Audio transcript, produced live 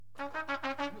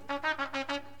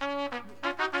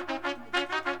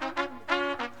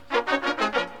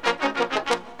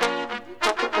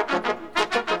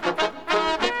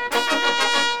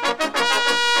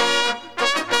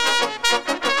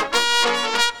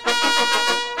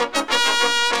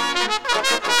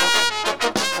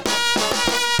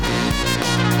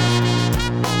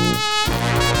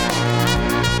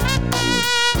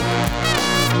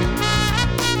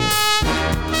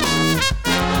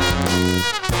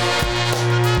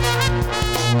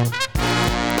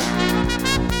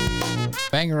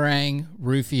Bangarang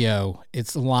Rufio.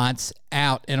 It's lights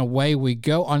out, and away we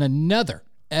go on another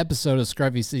episode of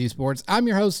Scruffy City Sports. I'm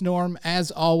your host, Norm,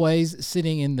 as always,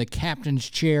 sitting in the captain's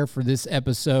chair for this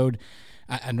episode.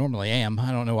 I normally am. I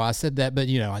don't know why I said that, but,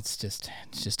 it's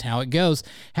just how it goes.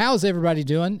 How's everybody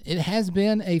doing? It has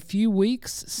been a few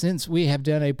weeks since we have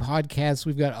done a podcast.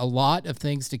 We've got a lot of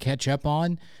things to catch up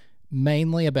on,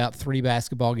 mainly about 3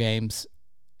 basketball games,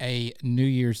 a New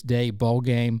Year's Day bowl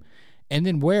game, and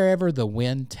then wherever the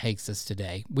wind takes us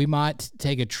today. We might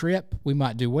take a trip. We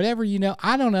might do whatever,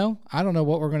 I don't know. I don't know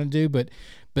what we're going to do, but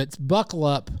buckle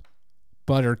up,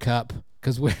 Buttercup,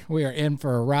 because we are in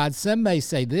for a ride. Some may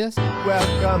say this.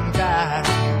 Welcome back.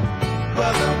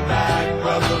 Welcome back.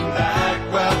 Welcome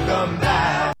back. Welcome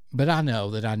back. But I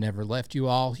know that I never left you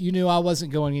all. You knew I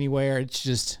wasn't going anywhere. It's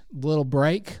just a little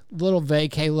break, little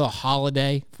vacay, little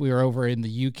holiday. If we were over in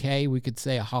the UK, we could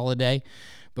say a holiday.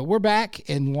 But we're back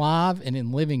in live and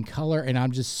in living color, and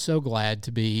I'm just so glad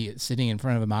to be sitting in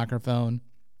front of a microphone,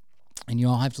 and you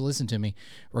all have to listen to me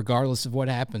regardless of what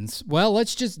happens. Well,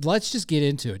 let's just get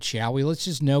into it, shall we? Let's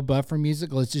just no buffer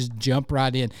music. Let's just jump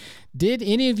right in. Did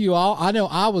any of you all, I know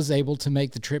I was able to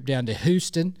make the trip down to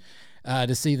Houston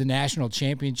to see the national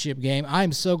championship game. I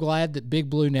am so glad that Big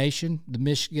Blue Nation, the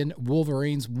Michigan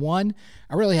Wolverines, won.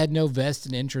 I really had no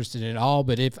vested interest in it at all,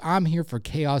 but if I'm here for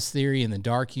chaos theory and the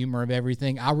dark humor of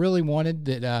everything, I really wanted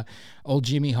that old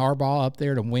Jimmy Harbaugh up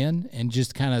there to win and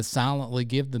just kind of silently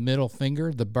give the middle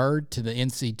finger, the bird, to the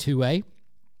NC2A.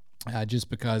 Just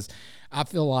because I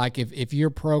feel like if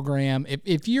your program,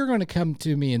 if you're going to come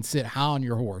to me and sit high on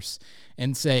your horse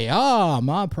and say,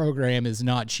 my program is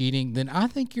not cheating, then I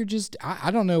think you're just, I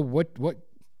don't know what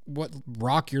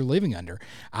rock you're living under.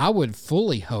 I would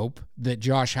fully hope that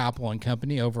Josh Heupel and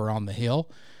company over on the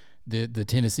Hill, the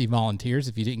Tennessee Volunteers,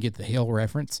 if you didn't get the Hill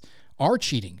reference, are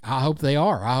cheating. I hope they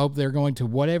are. I hope they're going to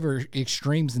whatever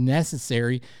extremes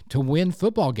necessary to win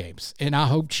football games. And I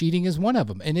hope cheating is one of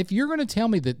them. And if you're going to tell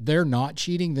me that they're not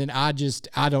cheating, then I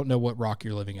don't know what rock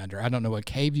you're living under. I don't know what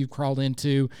cave you've crawled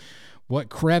into, what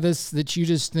crevice that you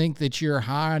just think that you're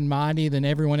higher and mighty than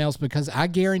everyone else, because I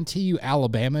guarantee you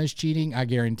Alabama is cheating. I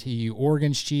guarantee you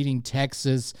Oregon's cheating,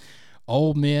 Texas,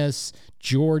 Ole Miss,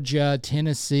 Georgia,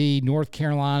 Tennessee, North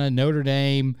Carolina, Notre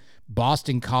Dame,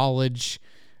 Boston College,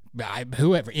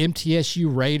 whoever,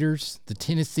 MTSU Raiders, the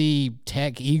Tennessee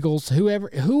Tech Eagles,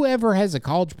 whoever has a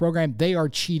college program, they are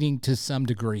cheating to some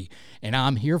degree. And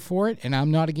I'm here for it, and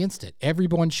I'm not against it.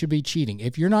 Everyone should be cheating.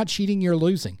 If you're not cheating, you're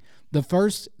losing.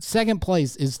 Second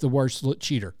place is the worst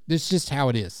cheater. This is just how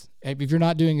it is, if you're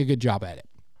not doing a good job at it.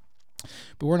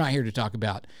 But we're not here to talk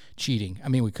about cheating. I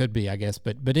mean, we could be, I guess.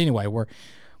 But anyway, we're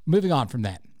moving on from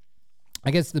that. I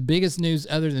guess the biggest news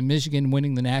other than Michigan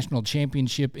winning the national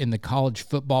championship in the college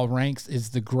football ranks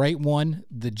is the great one,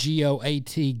 the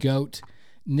GOAT,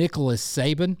 Nicholas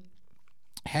Saban,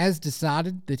 has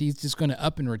decided that he's just going to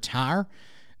up and retire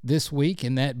this week,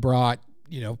 and that brought,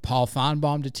 Paul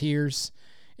Feinbaum to tears.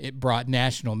 It brought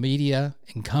national media,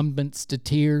 incumbents to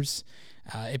tears.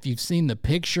 If you've seen the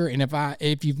picture, and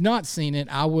if you've not seen it,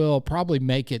 I will probably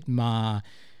make it my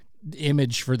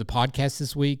image for the podcast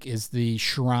this week, is the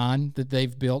shrine that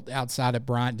they've built outside of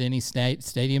Bryant-Denny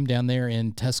Stadium down there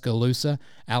in Tuscaloosa,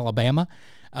 Alabama,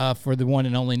 for the one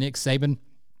and only Nick Saban.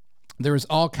 There was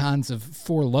all kinds of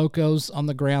Four Locos on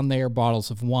the ground there, bottles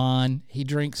of wine. He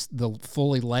drinks the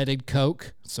fully leaded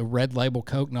Coke, so red label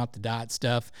Coke, not the diet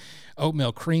stuff.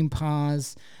 Oatmeal cream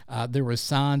pies. There were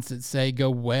signs that say,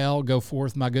 go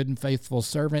forth, my good and faithful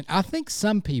servant. I think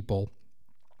some people,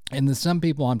 and the some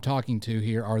people I'm talking to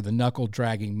here are the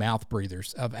knuckle-dragging mouth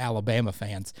breathers of Alabama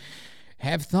fans,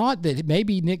 have thought that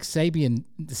maybe Nick Saban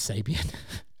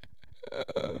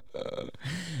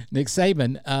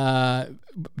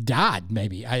died,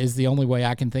 maybe, is the only way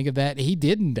I can think of that. He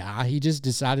didn't die. He just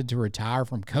decided to retire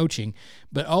from coaching.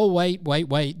 But,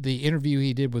 wait. The interview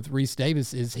he did with Reese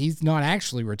Davis is he's not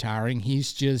actually retiring.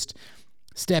 He's just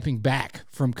stepping back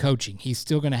from coaching. He's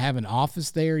still going to have an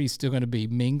office there. He's still going to be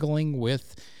mingling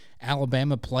with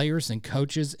Alabama players and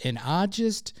coaches. And I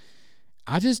that's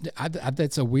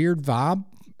a weird vibe.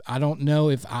 I don't know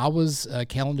if I was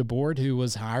Kellen DeBoer, who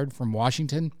was hired from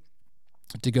Washington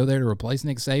to go there to replace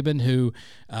Nick Saban, who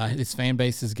his fan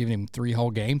base has given him 3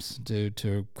 whole games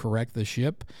to correct the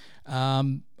ship.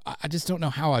 I just don't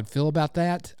know how I'd feel about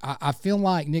that. I feel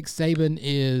like Nick Saban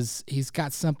he's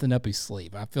got something up his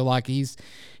sleeve. I feel like he's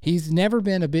never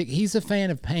been he's a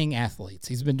fan of paying athletes.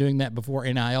 He's been doing that before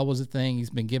NIL was a thing. He's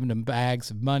been giving them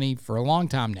bags of money for a long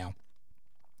time now.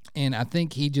 And I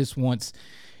think he just wants,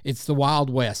 it's the Wild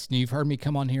West. And you've heard me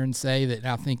come on here and say that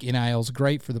I think NIL is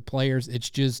great for the players. It's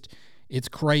It's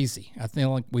crazy. I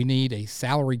feel like we need a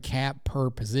salary cap per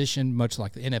position, much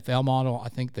like the NFL model. I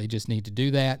think they just need to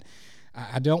do that.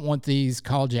 I don't want these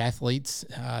college athletes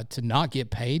to not get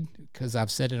paid, because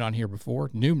I've said it on here before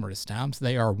numerous times.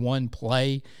 They are one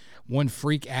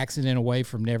freak accident away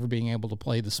from never being able to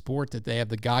play the sport that they have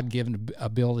the God-given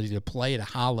ability to play at a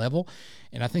high level.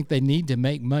 And I think they need to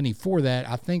make money for that.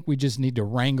 I think we just need to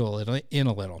wrangle it in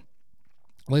a little.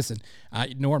 Listen,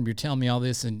 Norm, you're telling me all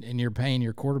this, and you're paying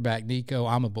your quarterback, Nico.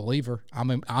 I'm a believer. I'm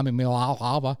a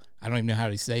Milalhava. I don't even know how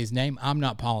to say his name. I'm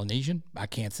not Polynesian. I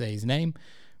can't say his name.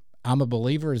 I'm a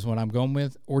believer is what I'm going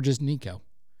with, or just Nico.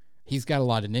 He's got a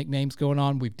lot of nicknames going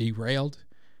on. We've derailed.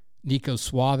 Nico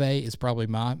Suave is probably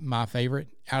my favorite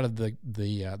out of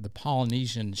the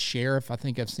Polynesian sheriff. I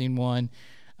think I've seen one.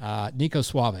 Nico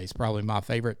Suave is probably my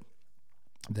favorite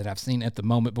that I've seen at the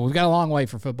moment, but we've got a long way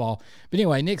for football. But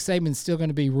anyway, Nick Saban's still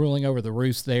going to be ruling over the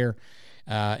roost there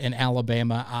in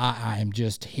Alabama. I am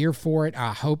just here for it.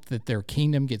 I hope that their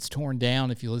kingdom gets torn down.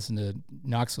 If you listen to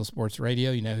Knoxville Sports Radio,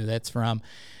 you know who that's from.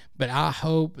 But I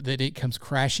hope that it comes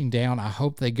crashing down. I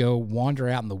hope they go wander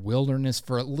out in the wilderness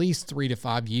for at least 3 to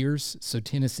 5 years so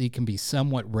Tennessee can be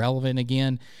somewhat relevant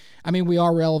again. I mean, we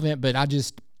are relevant, but I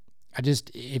just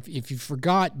if you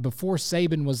forgot, before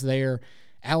Saban was there,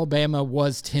 Alabama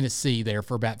was Tennessee there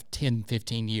for about 10,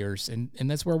 15 years, and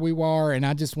that's where we were, and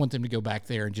I just want them to go back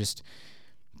there and just,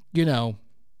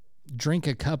 drink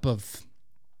a cup of,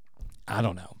 I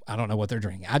don't know what they're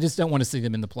drinking. I just don't want to see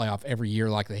them in the playoff every year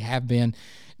like they have been.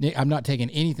 I'm not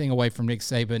taking anything away from Nick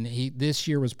Saban. This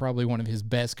year was probably one of his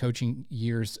best coaching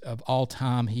years of all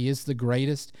time. He is the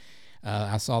greatest.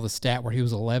 I saw the stat where he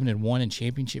was 11-1 in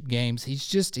championship games.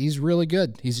 He's really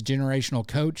good. He's a generational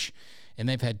coach. And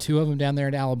they've had 2 of them down there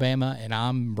at Alabama, and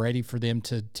I'm ready for them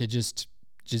to just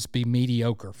be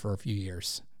mediocre for a few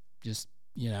years. Just,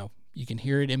 you can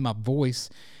hear it in my voice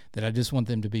that I just want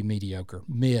them to be mediocre,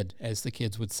 mid, as the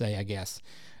kids would say, I guess.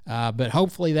 But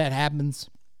hopefully that happens.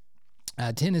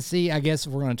 Tennessee, I guess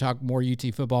if we're going to talk more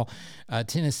UT football,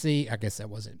 Tennessee, I guess that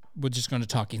wasn't. We're just going to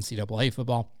talk NCAA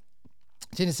football.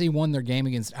 Tennessee won their game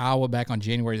against Iowa back on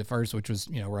January the 1st, which was,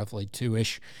 roughly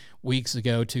 3 weeks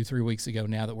ago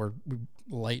now that we're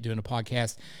late doing a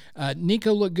podcast.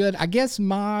 Nico looked good. I guess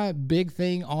my big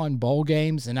thing on bowl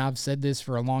games, and I've said this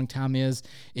for a long time, is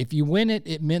if you win it,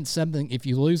 it meant something. If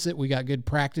you lose it, we got good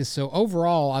practice. So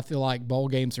overall, I feel like bowl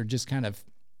games are just kind of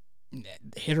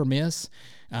hit or miss.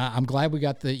 I'm glad we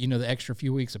got the extra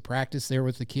few weeks of practice there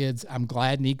with the kids. I'm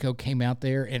glad Nico came out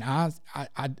there, and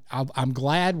I'm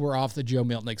glad we're off the Joe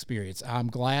Milton experience. I'm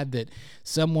glad that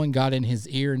someone got in his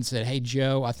ear and said, "Hey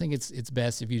Joe, I think it's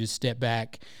best if you just step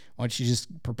back. Why don't you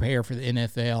just prepare for the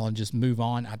NFL and just move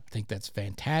on?" I think that's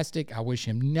fantastic. I wish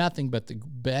him nothing but the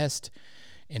best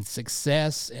and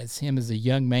success as him as a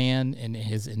young man and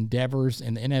his endeavors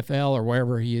in the NFL or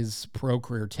wherever his pro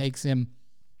career takes him.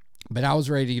 But I was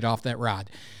ready to get off that ride.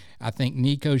 I think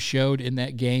Nico showed in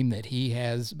that game that he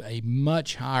has a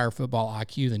much higher football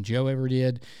IQ than Joe ever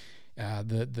did.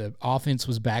 The offense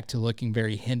was back to looking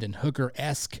very Hendon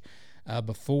Hooker-esque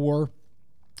before.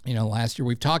 Last year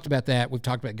we've talked about that. We've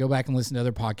talked about go back and listen to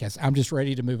other podcasts. I'm just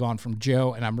ready to move on from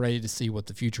Joe, and I'm ready to see what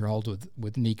the future holds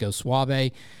with Nico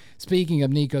Suave. Speaking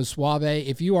of Nico Suave,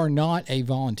 if you are not a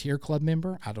volunteer club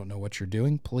member, I don't know what you're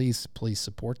doing. Please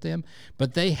support them.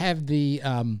 But they have the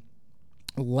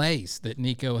lace that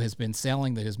Nico has been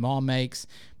selling that his mom makes.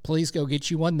 Please go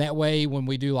get you one. That way, when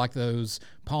we do like those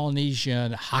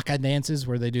Polynesian haka dances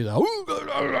where they do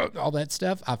all that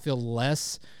stuff, I feel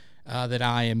less that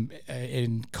I am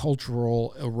in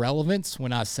cultural irrelevance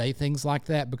when I say things like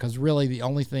that, because really the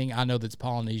only thing I know that's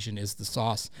Polynesian is the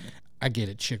sauce I get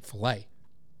at Chick-fil-A.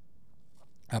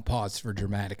 I paused for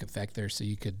dramatic effect there so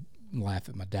you could laugh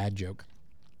at my dad joke.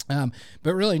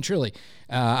 But really and truly,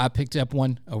 I picked up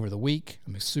one over the week.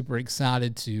 I'm super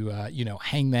excited to,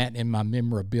 hang that in my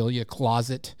memorabilia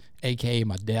closet, a.k.a.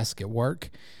 my desk at work,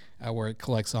 where it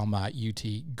collects all my UT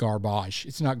garbage.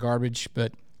 It's not garbage,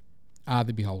 but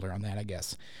the beholder on that, I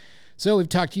guess. So we've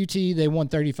talked UT. They won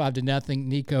 35-0.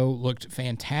 Nico looked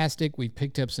fantastic. We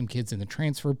picked up some kids in the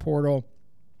transfer portal.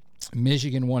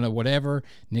 Michigan won a whatever.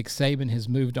 Nick Saban has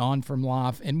moved on from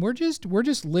life, and we're just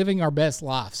living our best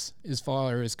lives as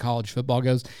far as college football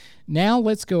goes. Now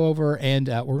let's go over and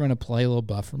we're going to play a little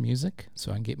buffer music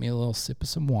so I can get me a little sip of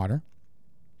some water,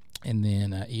 and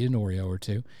then eat an Oreo or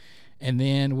two, and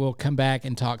then we'll come back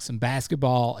and talk some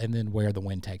basketball, and then where the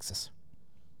wind takes us.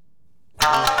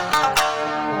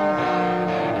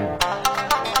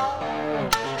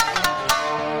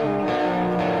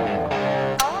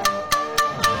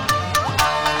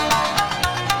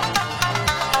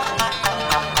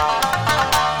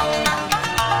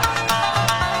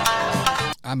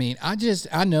 mean,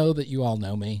 I know that you all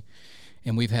know me,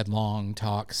 and we've had long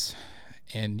talks,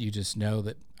 and you just know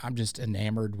that I'm just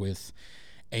enamored with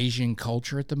Asian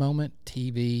culture at the moment,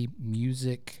 TV,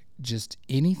 music, just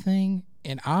anything.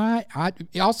 And I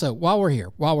also, while we're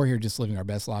here just living our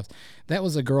best lives, that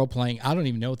was a girl playing, I don't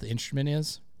even know what the instrument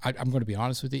is. I'm going to be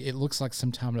honest with you. It looks like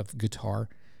some kind of guitar,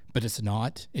 but it's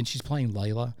not. And she's playing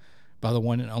Layla by the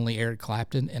one and only Eric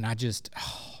Clapton. And oh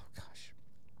gosh,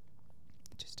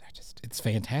 it's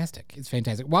fantastic. It's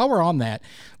fantastic. While we're on that,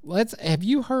 have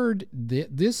you heard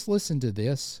this? Listen to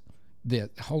this.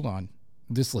 Hold on.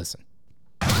 Just listen.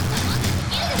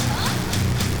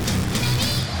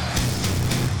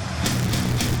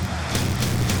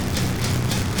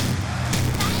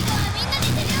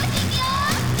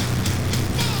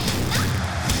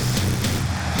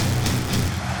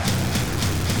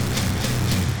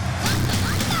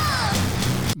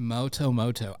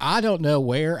 Moto. I don't know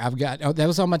where I've got. Oh, that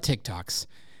was on my TikToks.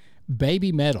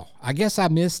 Baby Metal. I guess I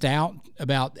missed out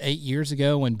about 8 years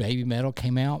ago when Baby Metal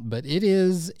came out, but it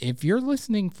is, if you're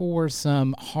listening for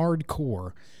some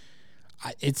hardcore,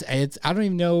 it's I don't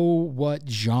even know what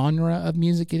genre of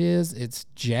music it is. It's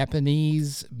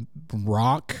Japanese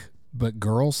rock, but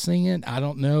girls singing. I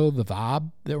don't know the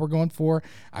vibe that we're going for.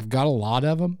 I've got a lot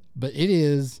of them, but it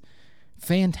is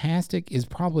fantastic is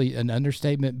probably an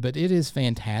understatement, but it is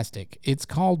fantastic. It's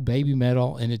called Baby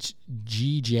Metal, and it's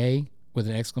GJ with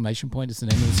an exclamation point. It's the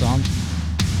name of the song.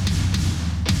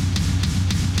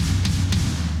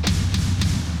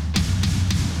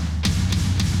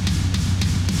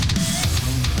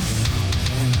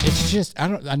 It's just,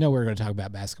 I know we're going to talk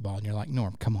about basketball, and you're like,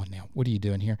 Norm, come on now. What are you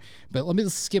doing here? But let me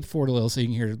skip forward a little so you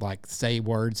can hear, like, say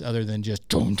words other than just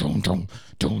don, don, don,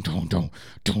 don, don, don,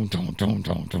 don, don, don,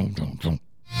 don, don, don, don.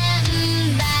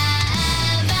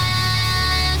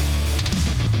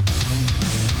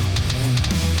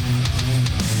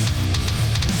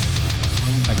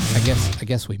 I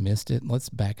guess we missed it. Let's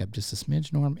back up just a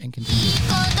smidge, Norm, and continue.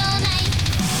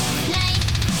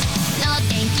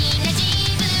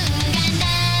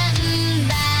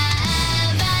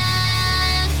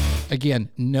 Again,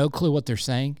 no clue what they're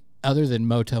saying other than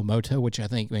moto, which I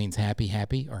think means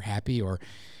happy, or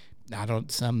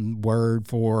some word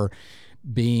for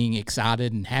being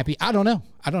excited and happy. I don't know.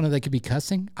 They could be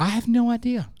cussing. I have no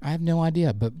idea.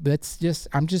 But that's just,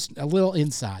 I'm just a little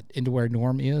insight into where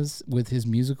Norm is with his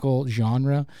musical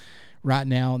genre right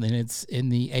now. And it's in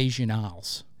the Asian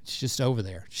Isles. It's just over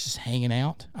there. It's just hanging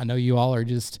out. I know you all are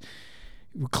just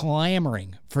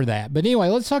clamoring for that. But anyway,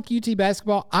 let's talk UT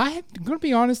basketball. I'm going to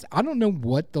be honest, I don't know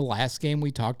what the last game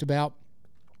we talked about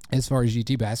as far as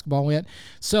UT basketball went.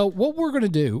 So what we're going to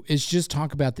do is just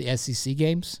talk about the SEC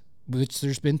games, which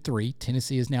there's been 3.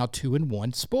 Tennessee is now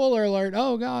 2-1. Spoiler alert.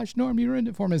 Oh gosh, Norm, you ruined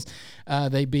it for us.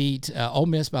 They beat Ole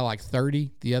Miss by like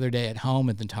 30 the other day at home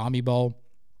at the Tommy Bowl.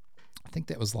 I think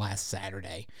that was last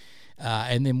Saturday.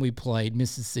 And then we played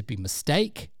Mississippi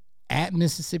Mistake at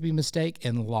Mississippi Mistake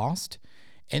and lost.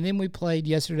 And then we played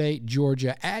yesterday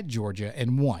Georgia at Georgia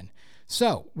and won.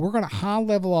 So we're going to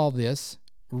high-level all this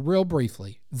real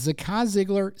briefly. Zakai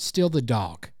Ziegler, still the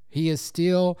dog. He is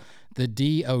still the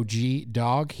DOG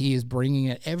dog. He is bringing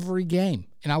it every game,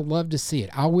 and I love to see it.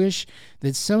 I wish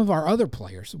that some of our other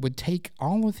players would take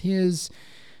all of his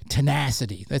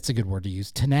tenacity, that's a good word to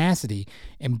use, tenacity,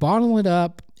 and bottle it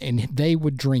up, and they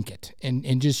would drink it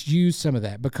and just use some of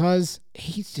that, because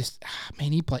he's just,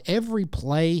 he play every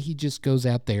play. He just goes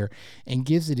out there and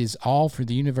gives it his all for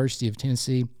the University of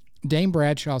Tennessee. Dane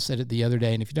Bradshaw said it the other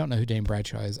day, and if you don't know who Dane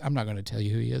Bradshaw is, I'm not going to tell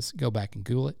you who he is. Go back and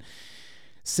Google it.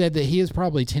 Said that he is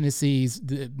probably Tennessee's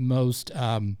the most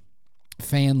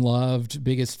fan-loved,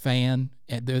 biggest fan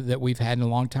that we've had in a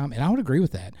long time, and I would agree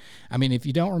with that. I mean, if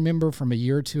you don't remember from a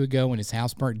year or two ago when his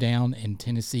house burnt down and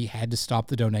Tennessee had to stop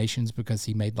the donations because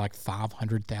he made like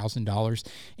 $500,000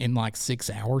 in like 6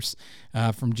 hours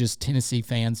from just Tennessee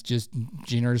fans just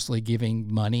generously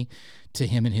giving money to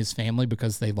him and his family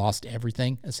because they lost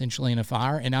everything essentially in a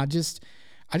fire. And I just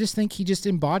think he just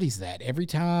embodies that. Every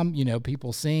time,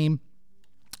 people see him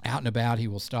out and about, he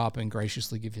will stop and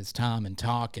graciously give his time and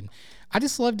talk. And I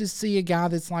just love to see a guy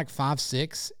that's like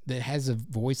 5'6", that has a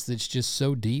voice that's just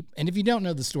so deep. And if you don't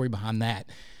know the story behind that,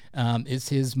 it's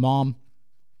his mom,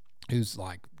 who's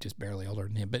like just barely older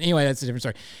than him. But anyway, that's a different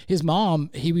story. His mom,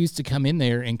 he used to come in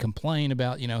there and complain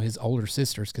about, his older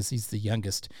sisters, because he's the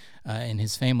youngest in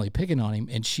his family, picking on him.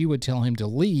 And she would tell him to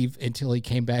leave until he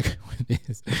came back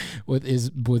with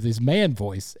his man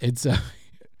voice. And so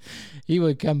he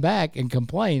would come back and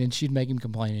complain, and she'd make him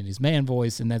complain in his man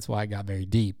voice, and that's why it got very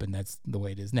deep, and that's the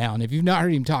way it is now. And if you've not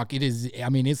heard him talk,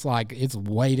 it's like it's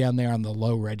way down there on the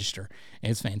low register, and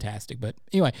it's fantastic. But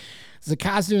anyway,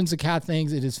 Zakai's doing Zakai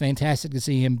things. It is fantastic to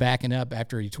see him backing up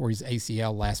after he tore his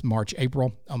ACL last March,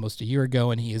 April, almost a year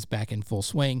ago, and he is back in full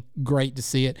swing. Great to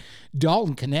see it.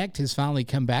 Dalton Connect has finally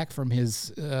come back from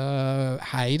his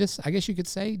hiatus, I guess you could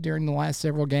say, during the last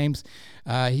several games.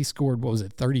 He scored,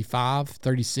 35,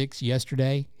 36 yesterday.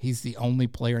 He's the only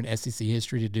player in SEC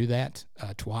history to do that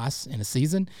twice in a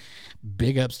season.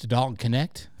 Big ups to Dalton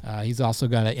Connect. He's also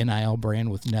got an NIL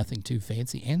brand with Nothing Too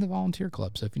Fancy and the Volunteer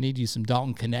Club. So if you need to use some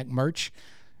Dalton Connect merch,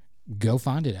 go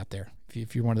find it out there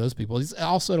if you're one of those people. He's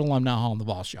also at Alumni Hall in the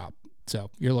Ball Shop. So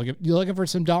you're looking for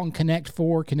some Dalton Connect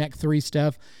 4, Connect 3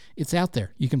 stuff. It's out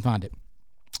there. You can find it.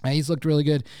 He's looked really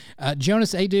good.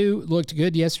 Jonas Adu looked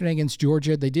good yesterday against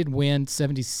Georgia. They did win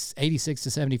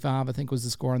 86-75, I think was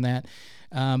the score on that.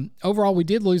 Overall, we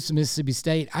did lose to Mississippi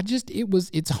State.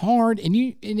 It's hard,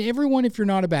 and everyone, if you're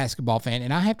not a basketball fan,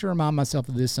 and I have to remind myself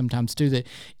of this sometimes too, that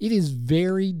it is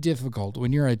very difficult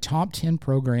when you're a top 10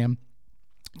 program.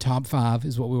 Top 5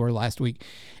 is what we were last week.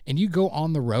 And you go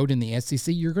on the road in the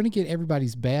SEC, you're going to get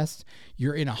everybody's best.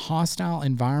 You're in a hostile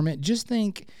environment. Just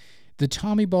think the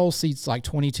Tommy Bowl seats like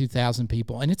 22,000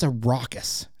 people, and it's a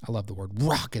raucous, I love the word,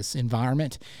 raucous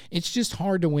environment. It's just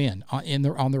hard to win on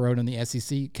the road in the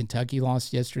SEC. Kentucky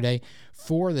lost yesterday.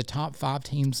 4 of the top 5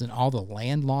 teams in all the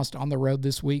land lost on the road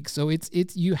this week. So it's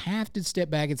you have to step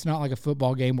back. It's not like a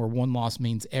football game where one loss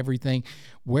means everything.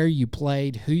 Where you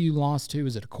played, who you lost to,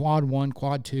 is it a quad 1,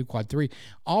 quad 2, quad 3?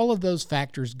 All of those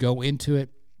factors go into it.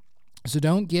 So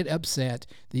don't get upset.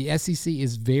 The SEC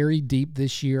is very deep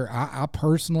this year. I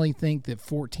personally think that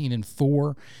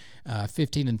 14-4,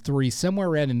 15-3, somewhere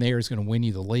around in there is going to win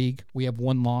you the league. We have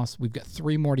 1 loss. We've got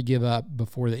 3 more to give up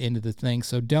before the end of the thing.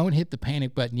 So don't hit the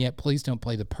panic button yet. Please don't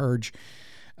play the purge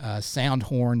sound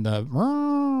horn, the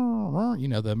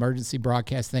emergency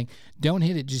broadcast thing. Don't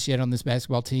hit it just yet on this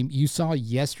basketball team. You saw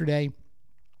yesterday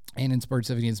and in spurts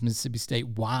of against Mississippi State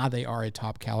why they are a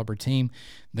top caliber team.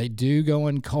 They do go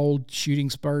in cold shooting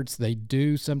spurts. They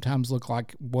do sometimes look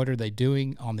like, what are they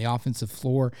doing on the offensive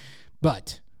floor?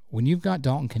 But when you've got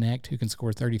Dalton Connect who can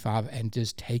score 35 and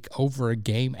just take over a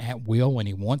game at will when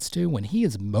he wants to, when he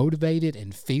is motivated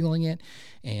and feeling it,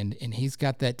 and he's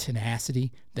got that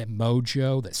tenacity, that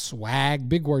mojo, that swag,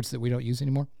 big words that we don't use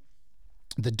anymore,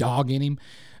 the dog in him,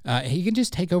 he can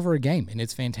just take over a game, and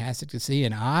it's fantastic to see.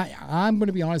 And I'm going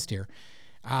to be honest here.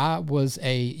 I was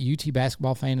a UT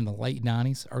basketball fan in the late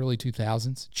 90s, early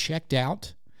 2000s, checked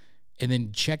out, and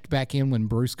then checked back in when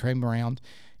Bruce came around.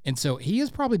 And so he is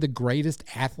probably the greatest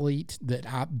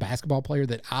basketball player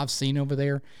that I've seen over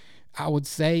there. I would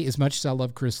say, as much as I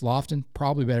love Chris Lofton,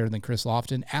 probably better than Chris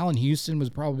Lofton. Allen Houston was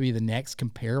probably the next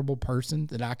comparable person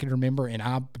that I could remember, and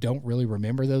I don't really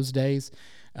remember those days.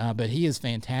 But he is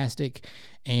fantastic,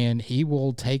 and he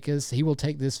will take this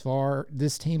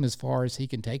team as far as he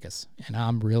can take us. And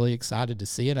I'm really excited to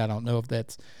see it. I don't know if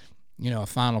that's, a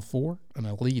Final Four, an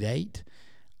Elite Eight.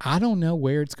 I don't know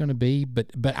where it's going to be, but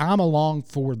I'm along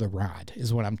for the ride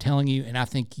is what I'm telling you, and I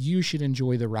think you should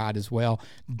enjoy the ride as well.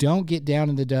 Don't get down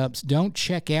in the dumps. Don't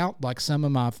check out like some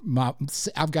of my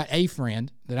I've got a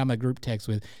friend that I'm a group text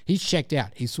with. He's checked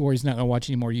out. He swore he's not going to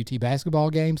watch any more UT basketball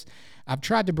games. I've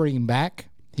tried to bring him back.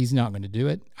 He's not going to do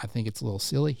it. I think it's a little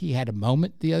silly. He had a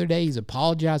moment the other day. He's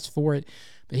apologized for it,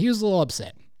 but he was a little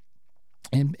upset.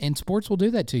 And sports will do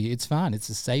that to you. It's fine. It's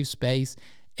a safe space.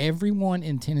 Everyone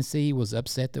in Tennessee was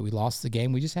upset that we lost the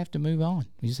game. We just have to move on.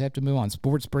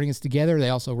 Sports bring us together. They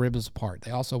also rip us apart.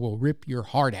 They also will rip your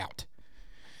heart out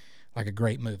like a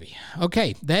great movie.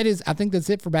 Okay, I think that's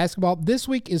it for basketball. This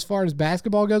week, as far as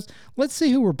basketball goes, let's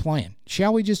see who we're playing.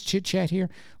 Shall we just chit-chat here?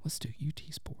 Let's do UT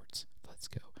Sports. Let's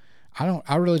go.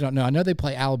 I really don't know. I know they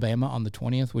play Alabama on the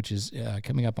 20th, which is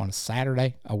coming up on a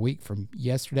Saturday, a week from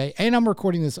yesterday. And I'm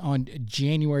recording this on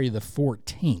January the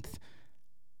 14th.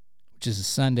 Which is a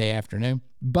Sunday afternoon,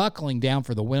 buckling down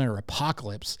for the winter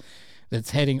apocalypse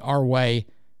that's heading our way,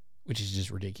 which is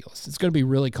just ridiculous. It's going to be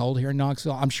really cold here in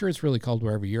Knoxville. I'm sure it's really cold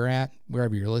wherever you're at,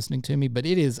 wherever you're listening to me, but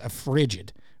it is a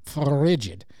frigid. It's going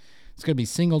to be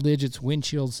single digits, wind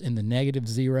chills in the negative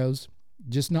zeros.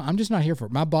 I'm just not here for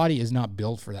it. My body is not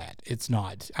built for that. It's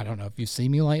not. I don't know if you've seen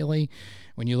me lately.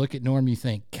 When you look at Norm, you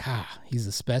think, God, he's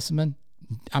a specimen.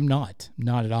 I'm not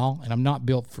at all, and I'm not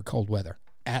built for cold weather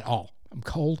at all. I'm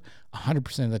cold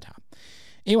 100% of the time.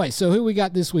 Anyway, so who we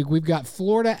got this week? We've got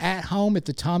Florida at home at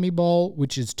the Tommy Bowl,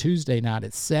 which is Tuesday night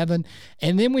at 7.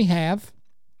 And then we have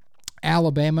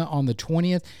Alabama on the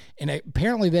 20th. And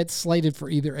apparently that's slated for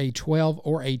either a 12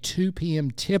 or a 2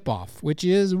 p.m. tip-off, which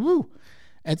is,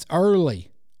 It's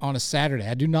early on a Saturday.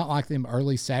 I do not like them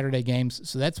early Saturday games.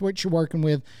 So that's what you're working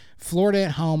with. Florida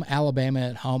at home, Alabama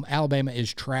at home. Alabama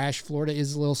is trash. Florida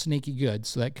is a little sneaky good.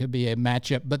 So that could be a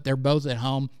matchup, but they're both at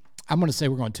home. I'm going to say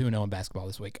we're going 2-0 in basketball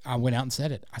this week. I went out and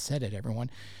said it. I said it,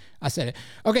 everyone. I said it.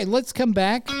 Okay, let's come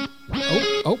back.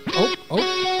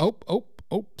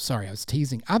 Sorry, I was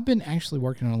teasing. I've been actually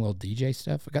working on a little DJ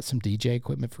stuff. I got some DJ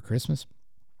equipment for Christmas,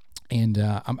 and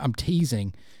I'm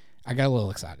teasing. I got a little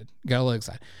excited.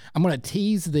 I'm going to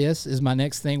tease this as my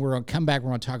next thing. We're going to come back. We're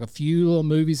going to talk a few little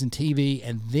movies and TV,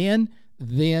 and then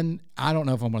I don't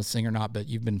know if I'm going to sing or not, but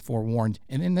you've been forewarned.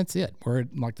 And then that's it. We're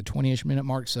at like the 20-ish minute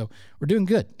mark, so we're doing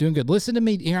good. Listen to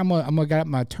me here. I'm gonna get up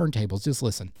my turntables. Just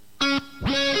listen.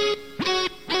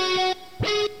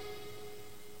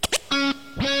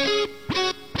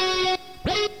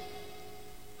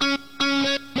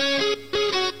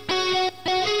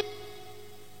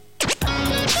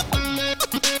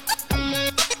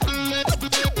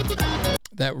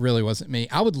 That really wasn't me.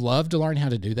 I would love to learn how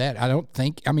to do that.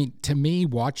 To me,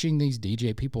 watching these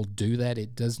DJ people do that,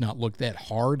 it does not look that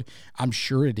hard. I'm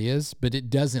sure it is, but it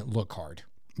doesn't look hard.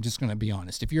 I'm just going to be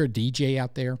honest. If you're a DJ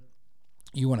out there,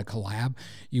 you want to collab,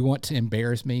 you want to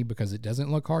embarrass me because it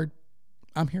doesn't look hard,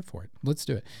 I'm here for it. Let's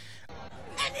do it.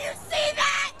 And you see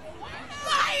that?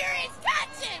 Fire is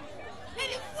catching!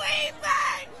 And if we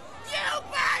burn, you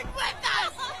burn with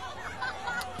us!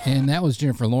 And that was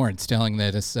Jennifer Lawrence telling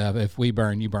that us, if we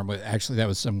burn, you burn with. Actually, that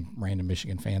was some random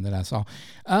Michigan fan that I saw.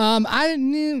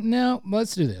 No,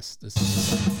 let's do this.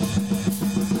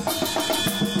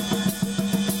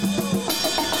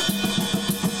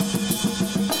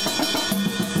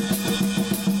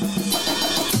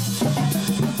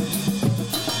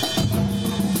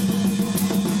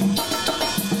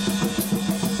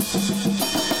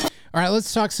 All right,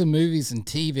 let's talk some movies and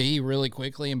TV really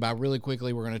quickly. And by really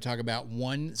quickly, we're going to talk about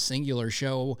one singular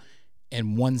show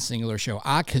and one singular show.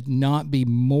 I could not be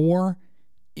more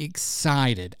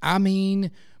excited.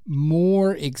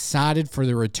 More excited for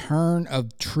the return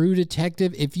of True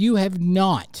Detective. If you have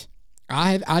not,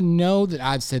 I know that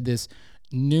I've said this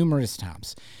numerous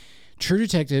times. True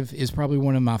Detective is probably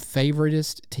one of my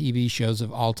favoriteest TV shows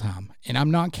of all time. And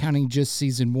I'm not counting just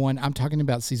season 1. I'm talking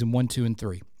about season 1, 2, and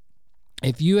 3.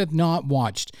 If you have not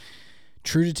watched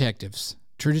True Detective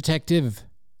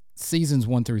seasons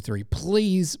 1 through 3,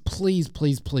 please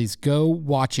go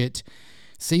watch it.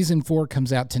 Season 4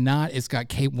 comes out tonight. It's got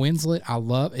Kate Winslet.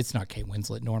 It's not Kate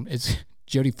Winslet, Norm. It's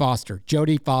Jodie Foster,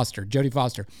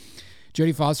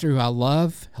 who I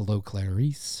love. Hello,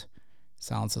 Clarice.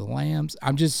 Silence of the Lambs.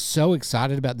 I'm just so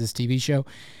excited about this TV show.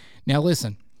 Now,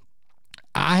 listen.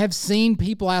 I have seen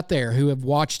people out there who have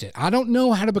watched it. I don't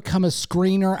know how to become a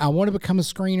screener. I want to become a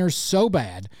screener so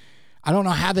bad. I don't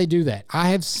know how they do that. I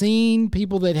have seen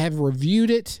people that have reviewed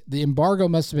it. The embargo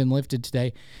must have been lifted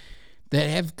today. That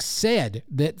have said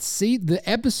that the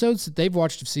episodes that they've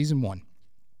watched of season 1,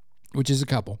 which is a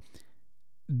couple,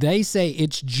 they say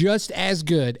it's just as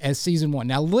good as season 1.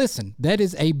 Now listen, that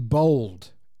is a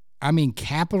bold,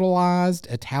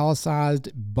 capitalized,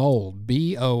 italicized, bold,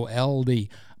 B-O-L-D,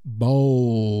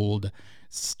 bold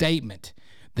statement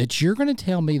that you're going to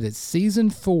tell me that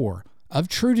season 4 of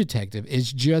True Detective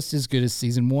is just as good as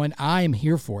season 1. I am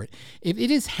here for it. If it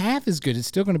is half as good, it's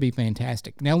still going to be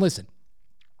fantastic. Now listen,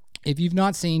 if you've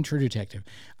not seen True Detective,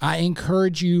 I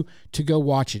encourage you to go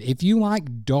watch it. If you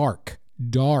like dark,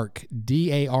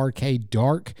 D-A-R-K,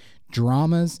 dark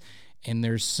dramas, and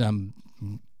there's some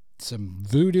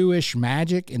voodoo-ish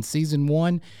magic in season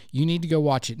 1, you need to go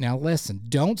watch it. Now listen,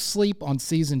 don't sleep on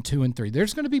season 2 and 3.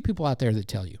 There's going to be people out there that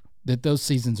tell you that those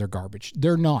seasons are garbage.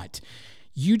 They're not.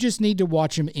 You just need to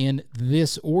watch them in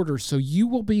this order so you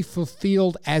will be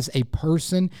fulfilled as a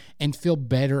person and feel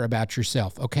better about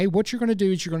yourself. Okay, what you're going to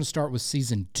do is you're going to start with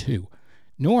season 2.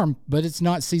 Norm, but it's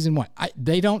not season 1.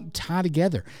 They don't tie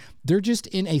together. They're just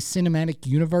in a cinematic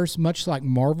universe, much like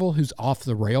Marvel, who's off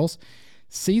the rails.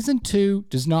 Season 2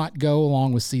 does not go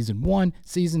along with season 1.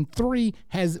 Season 3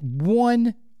 has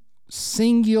one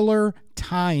singular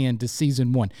tie-in to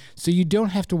season 1. So you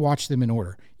don't have to watch them in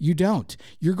order. You don't.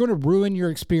 You're going to ruin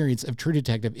your experience of True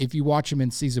Detective if you watch them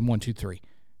in season 1, 2, 3.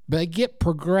 But they get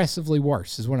progressively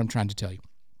worse, is what I'm trying to tell you.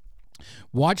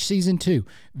 Watch season 2.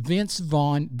 Vince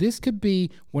Vaughn, this could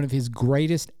be one of his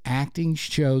greatest acting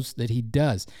shows that he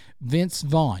does. Vince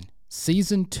Vaughn,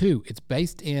 season 2. It's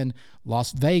based in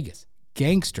Las Vegas.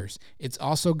 Gangsters. It's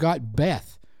also got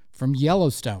Beth from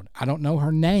Yellowstone. I don't know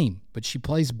her name, but she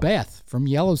plays Beth from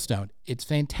Yellowstone. It's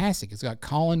fantastic. It's got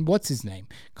Colin, what's his name?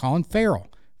 Colin Farrell.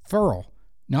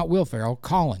 Not Will Ferrell,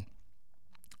 Colin.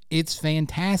 It's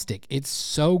fantastic. It's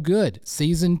so good.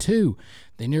 Season 2.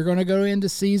 Then you're going to go into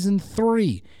season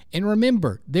 3. And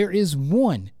remember, there is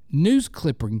one news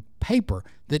clipping paper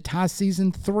that ties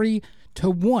season 3 to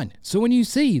 1. So when you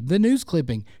see the news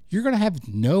clipping, you're going to have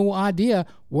no idea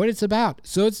what it's about.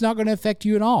 So it's not going to affect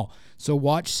you at all. So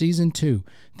watch season 2,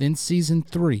 then season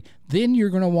 3. Then you're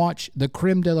going to watch the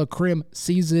creme de la creme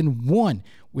season 1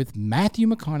 with Matthew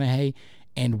McConaughey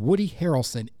and Woody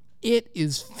Harrelson. It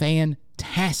is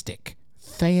fantastic.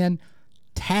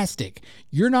 Fantastic.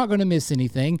 You're not going to miss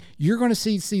anything. You're going to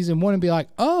see season 1 and be like,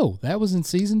 oh, that was in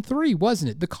season 3,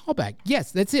 wasn't it? The callback.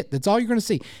 Yes, that's it. That's all you're going to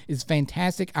see. It's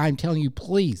fantastic. I'm telling you,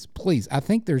 please. I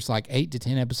think there's like 8 to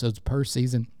 10 episodes per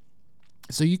season.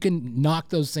 So you can knock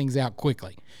those things out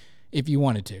quickly if you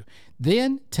wanted to.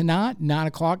 Then tonight, 9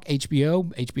 o'clock,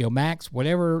 HBO Max,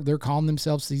 whatever they're calling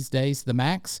themselves these days, the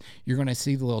Max, you're going to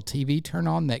see the little TV turn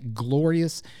on, that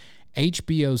glorious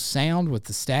HBO sound with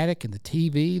the static and the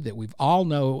TV that we've all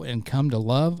know and come to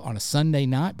love on a Sunday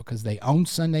night because they own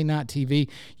Sunday night TV.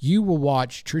 You will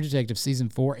watch True Detective Season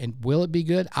 4, and will it be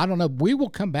good? I don't know. We will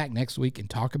come back next week and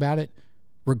talk about it,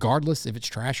 regardless if it's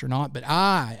trash or not. But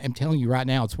I am telling you right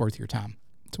now, it's worth your time.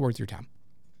 It's worth your time.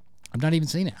 I've not even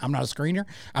seen it. I'm not a screener.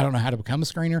 I don't know how to become a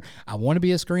screener. I want to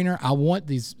be a screener. I want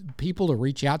these people to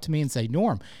reach out to me and say,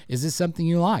 Norm, is this something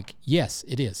you like? Yes,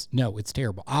 it is. No, it's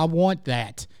terrible. I want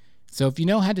that. So if you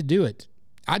know how to do it,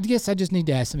 I guess I just need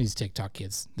to ask some of these TikTok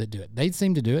kids that do it. They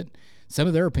seem to do it. Some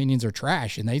of their opinions are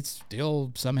trash, and they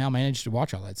still somehow manage to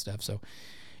watch all that stuff. So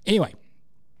anyway,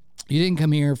 you didn't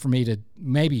come here for me to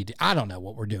I don't know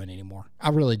what we're doing anymore. I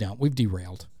really don't. We've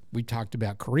derailed. We talked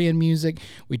about Korean music.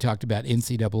 We talked about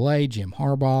NCAA, Jim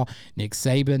Harbaugh, Nick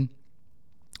Saban.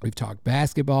 We've talked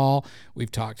basketball.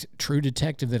 We've talked True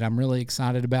Detective that I'm really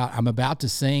excited about. I'm about to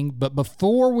sing. But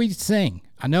before we sing,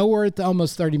 I know we're at the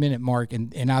almost 30-minute mark,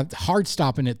 and I'm hard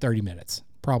stopping at 30 minutes.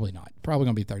 Probably not. Probably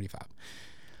going to be 35.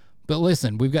 But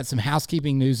listen, we've got some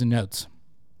housekeeping news and notes.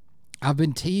 I've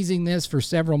been teasing this for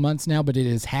several months now, but it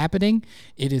is happening.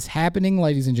 It is happening,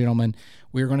 ladies and gentlemen.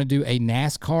 We're going to do a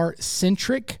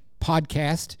NASCAR-centric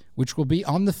podcast, which will be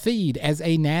on the feed as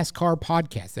a NASCAR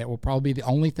podcast. That will probably be the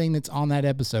only thing that's on that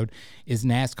episode is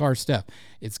NASCAR stuff.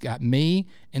 It's got me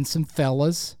and some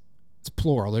fellas. It's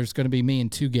plural. There's going to be me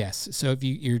and 2 guests. So if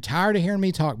you're tired of hearing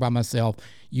me talk by myself,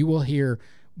 you will hear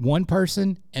one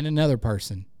person and another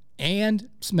person. And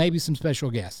maybe some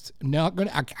special guests. I'm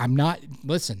not,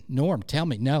 listen, Norm, tell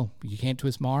me, no, you can't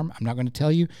twist my arm. I'm not going to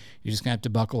tell you. You're just going to have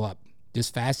to buckle up.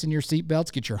 Just fasten your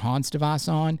seatbelts, get your Hans device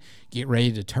on, get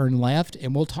ready to turn left,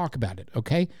 and we'll talk about it,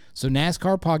 okay? So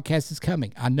NASCAR podcast is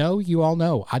coming. I know you all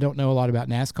know I don't know a lot about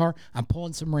NASCAR. I'm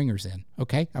pulling some ringers in,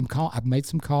 okay? I've made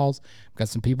some calls. I've got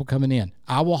some people coming in.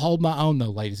 I will hold my own,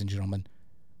 though, ladies and gentlemen.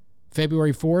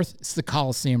 February 4th, it's the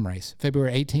Coliseum race.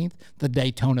 February 18th, the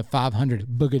Daytona 500.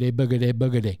 Boogity, boogity,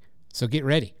 boogity. So get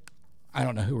ready. I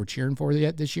don't know who we're cheering for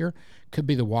yet this year. Could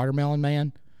be the Watermelon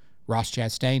Man, Ross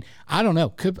Chastain. I don't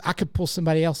know. I could pull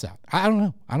somebody else out. I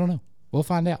don't know. We'll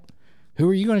find out. Who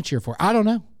are you going to cheer for? I don't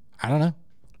know.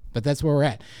 But that's where we're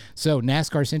at. So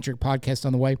NASCAR-centric podcast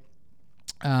on the way.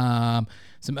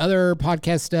 Some other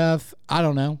podcast stuff. I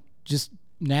don't know. Just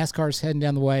NASCAR's heading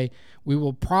down the way. We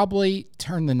will probably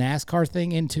turn the NASCAR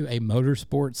thing into a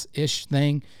motorsports-ish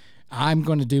thing. I'm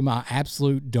going to do my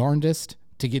absolute darndest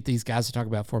to get these guys to talk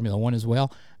about Formula One as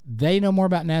well. They know more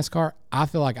about NASCAR. I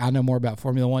feel like I know more about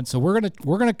Formula One. So we're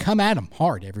gonna come at them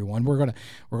hard, everyone. We're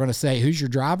gonna say, who's your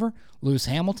driver? Lewis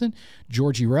Hamilton,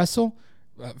 Georgie Russell,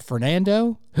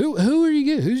 Fernando. Who are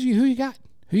you? Who you got?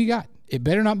 Who you got? It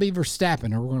better not be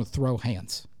Verstappen, or we're gonna throw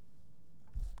hands.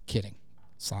 Kidding,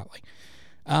 slightly.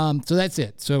 So that's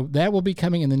it. So that will be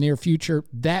coming in the near future.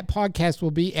 That podcast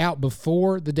will be out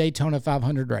before the Daytona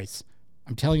 500 race.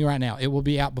 I'm telling you right now, it will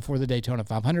be out before the Daytona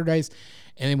 500 race,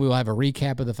 and then we will have a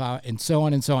recap of the 5, and so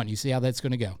on and so on. You see how that's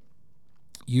going to go.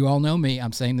 You all know me.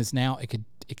 I'm saying this now. It could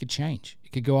change.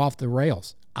 It could go off the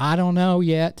rails. I don't know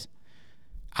yet.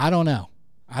 I don't know.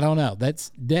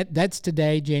 That's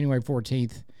today, January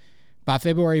 14th. By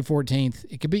February 14th,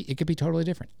 it could be totally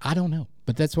different. I don't know,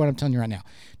 but that's what I'm telling you right now.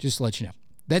 Just to let you know.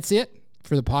 That's it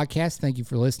for the podcast. Thank you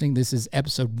for listening. This is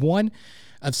episode 1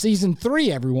 of season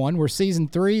 3, everyone. We're season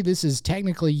 3. This is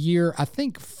technically year, I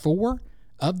think, 4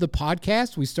 of the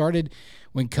podcast. We started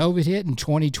when COVID hit in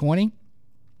 2020.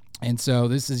 And so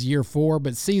this is year 4,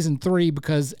 but season 3,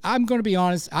 because I'm going to be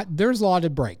honest, there's a lot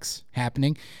of breaks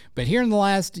happening. But here in the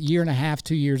last year and a half,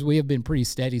 2 years, we have been pretty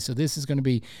steady. So this is going to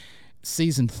be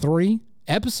season 3,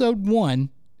 episode 1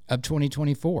 of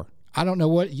 2024. I don't know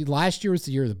last year was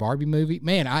the year of the Barbie movie.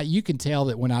 Man, you can tell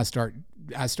that when I start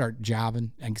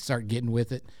jiving and start getting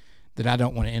with it. that I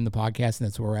don't want to end the podcast, and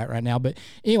that's where we're at right now. But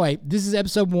anyway, this is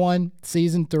episode 1,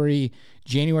 season 3,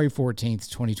 January 14th,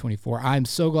 2024. I'm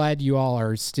so glad you all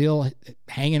are still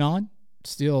hanging on,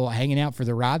 still hanging out for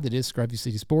the ride that is Scruffy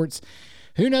City Sports.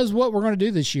 Who knows what we're going to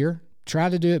do this year? Try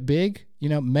to do it big. You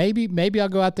know, maybe I'll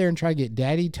go out there and try to get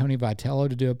Daddy, Tony Vitello,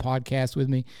 to do a podcast with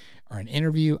me or an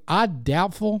interview. I'm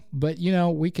doubtful, but, you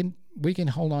know, we can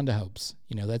hold on to hopes.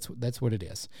 You know, that's what it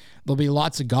is. There'll be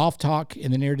lots of golf talk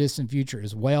in the near distant future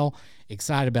as well.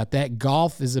 Excited about that.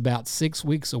 Golf is about 6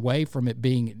 weeks away from it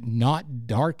being not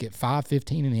dark at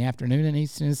 5:15 in the afternoon in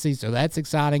East Tennessee, so that's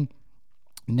exciting.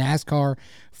 NASCAR,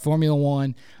 Formula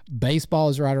One, baseball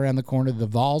is right around the corner. The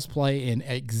Vols play in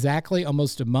exactly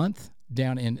almost a month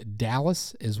down in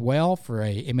Dallas as well for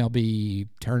a MLB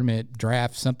tournament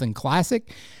draft, something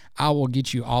classic. I will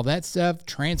get you all that stuff.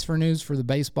 Transfer news for the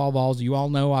baseball Vols. You all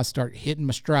know I start hitting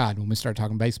my stride when we start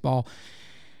talking baseball.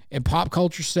 And pop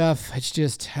culture stuff, it's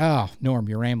just, Norm,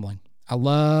 you're rambling. I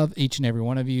love each and every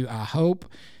one of you. I hope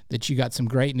that you got some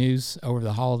great news over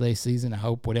the holiday season. I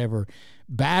hope whatever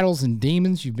battles and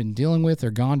demons you've been dealing with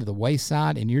are gone to the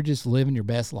wayside and you're just living your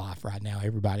best life right now,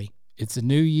 everybody. It's a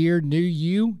new year, new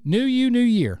you, new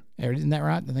year. Isn't that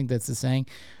right? I think that's the saying.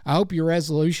 I hope your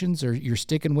resolutions, or you're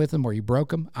sticking with them or you broke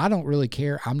them. I don't really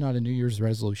care. I'm not a New Year's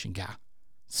resolution guy.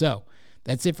 So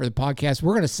that's it for the podcast.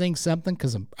 We're going to sing something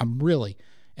because I'm really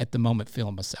at the moment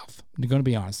feeling myself. I'm going to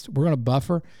be honest. We're going to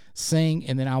buffer, sing,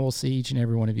 and then I will see each and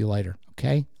every one of you later.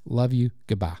 Okay? Love you.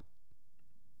 Goodbye.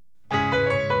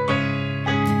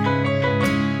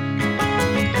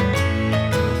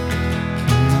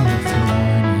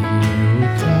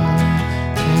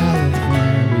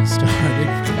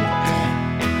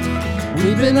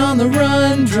 We've been on the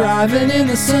run, driving in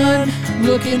the sun,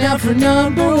 looking out for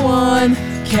number one.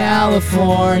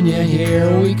 California,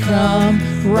 here we come,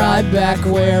 right back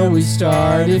where we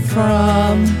started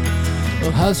from.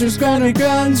 Well, hustlers, gunner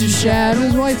guns, your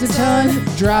shadows weighs a ton,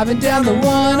 driving down the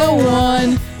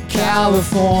 101.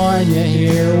 California,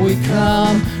 here we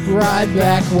come, right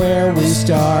back where we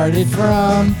started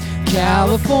from.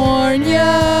 California.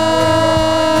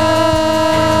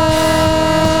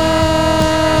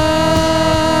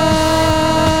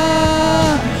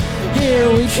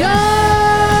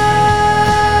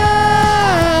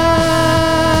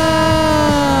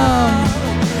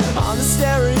 On the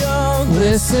stereo,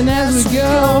 listen as we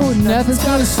go, nothing's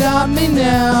gonna stop me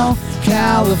now.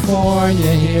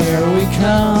 California, here we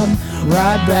come,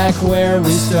 right back where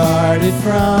we started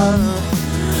from.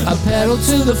 I pedal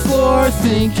to the floor,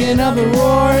 thinking of a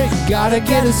roar, gotta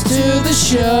get us to the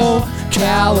show.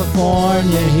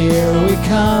 California, here we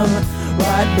come,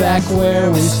 right back where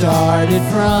we started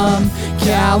from.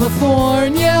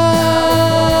 California.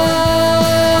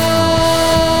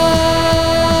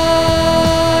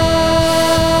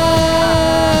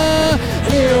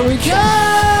 Here we come.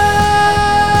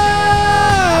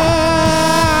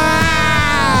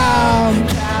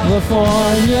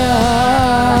 California.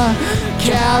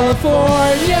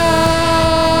 California.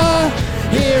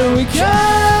 Here we come.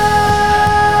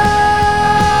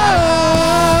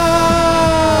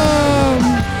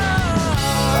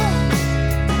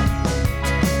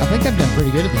 I think I've done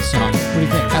pretty good at this song. What do you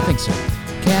think? I think so.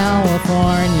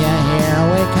 California, here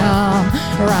we come,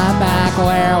 right back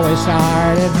where we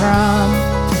started from.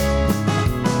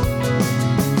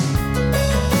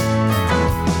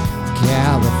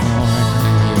 California,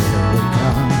 here we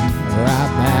come,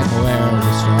 right back where we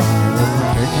started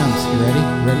from. Here it comes. You ready?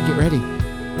 Ready? Get ready.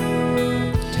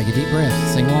 Take a deep breath.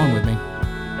 Sing along with me.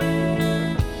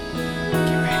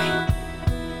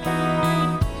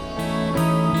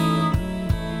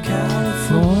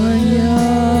 California,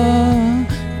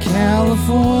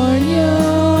 California,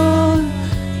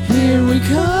 here we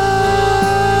come.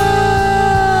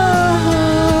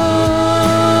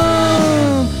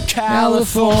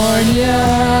 California,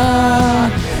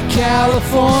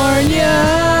 California,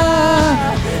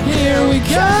 here we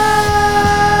come.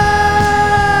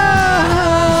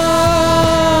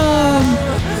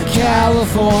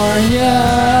 California,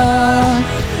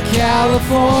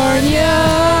 California,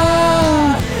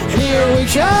 here we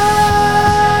come.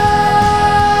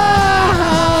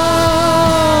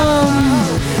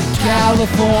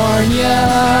 California,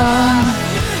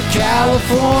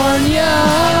 California,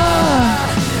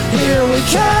 here we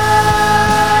come.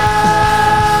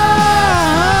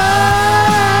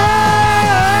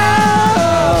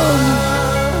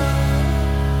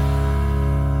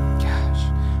 Gosh.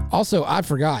 Also, I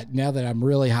forgot, now that I'm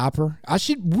really hyper,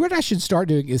 what I should start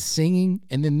doing is singing,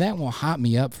 and then that will hype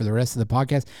me up for the rest of the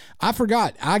podcast. I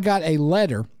forgot. I got a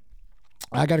letter.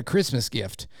 I got a Christmas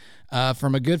gift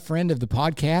from a good friend of the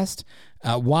podcast.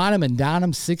 Winem and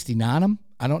Dinem 69'em.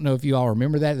 I don't know if you all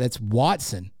remember that. That's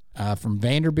Watson from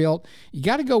Vanderbilt. You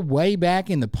got to go way back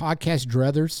in the podcast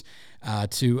druthers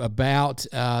to about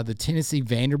the Tennessee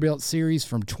Vanderbilt series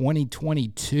from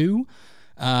 2022.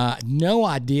 No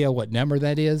idea what number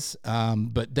that is,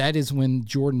 but that is when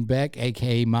Jordan Beck,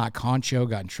 a.k.a. Mike Concho,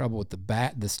 got in trouble with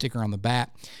the sticker on the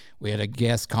bat. We had a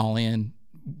guest call in,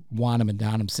 Winem and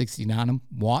Dinem 69'em,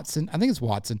 Watson. I think it's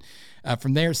Watson.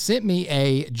 From there, sent me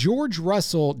a George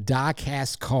Russell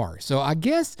die-cast car. So I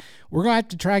guess we're going to have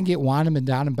to try and get Winem and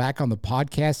Dinem back on the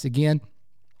podcast again.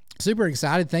 Super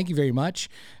excited. Thank you very much.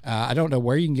 I don't know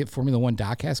where you can get Formula One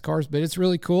diecast cars, but it's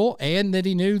really cool. And that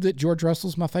he knew that George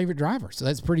Russell's my favorite driver. So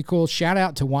that's pretty cool. Shout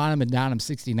out to Winem and Dinem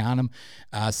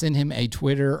 69'em. Send him a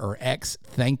Twitter or X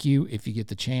thank you if you get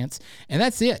the chance. And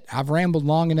that's it. I've rambled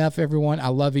long enough, everyone. I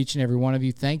love each and every one of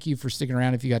you. Thank you for sticking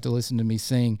around if you got to listen to me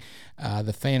sing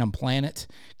The Phantom Planet,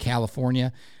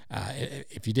 California.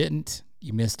 If you didn't,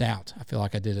 you missed out. I feel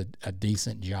like I did a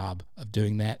decent job of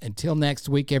doing that. Until next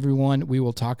week, everyone, we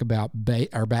will talk about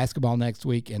our basketball next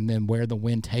week and then where the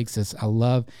wind takes us. I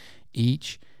love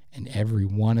each and every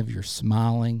one of your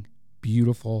smiling,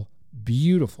 beautiful,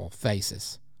 beautiful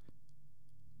faces.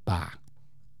 Bye.